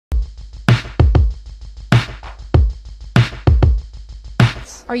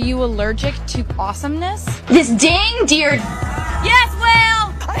Are you allergic to awesomeness? This dang deer. Yes,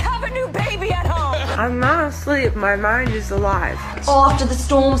 Will! I have a new baby at home! I'm not asleep, my mind is alive. After the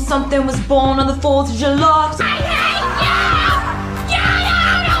storm, something was born on the 4th of July. I hate you! Get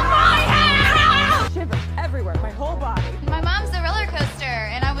out of my house! Shivers everywhere, my whole body. My mom's a roller coaster,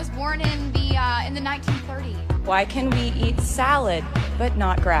 and I was born in the 1930s. Why can we eat salad but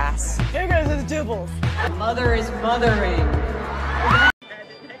not grass? Here goes his dibbles. Mother is mothering.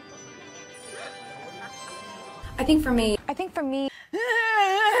 I think for me. I think for me.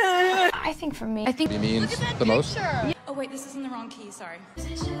 I think for me. I think He means the most. Oh wait, this is in the wrong key, sorry.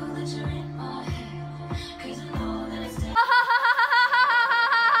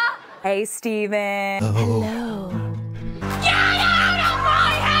 Hey, Steven. Hello. Get out of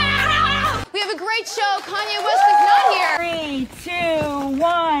my house! We have a great show. Kanye West is not here. 3, 2,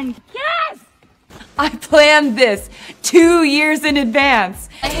 1. Yes! I planned this 2 years in advance.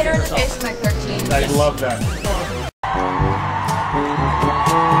 I hit her in the face with my 13. I love that.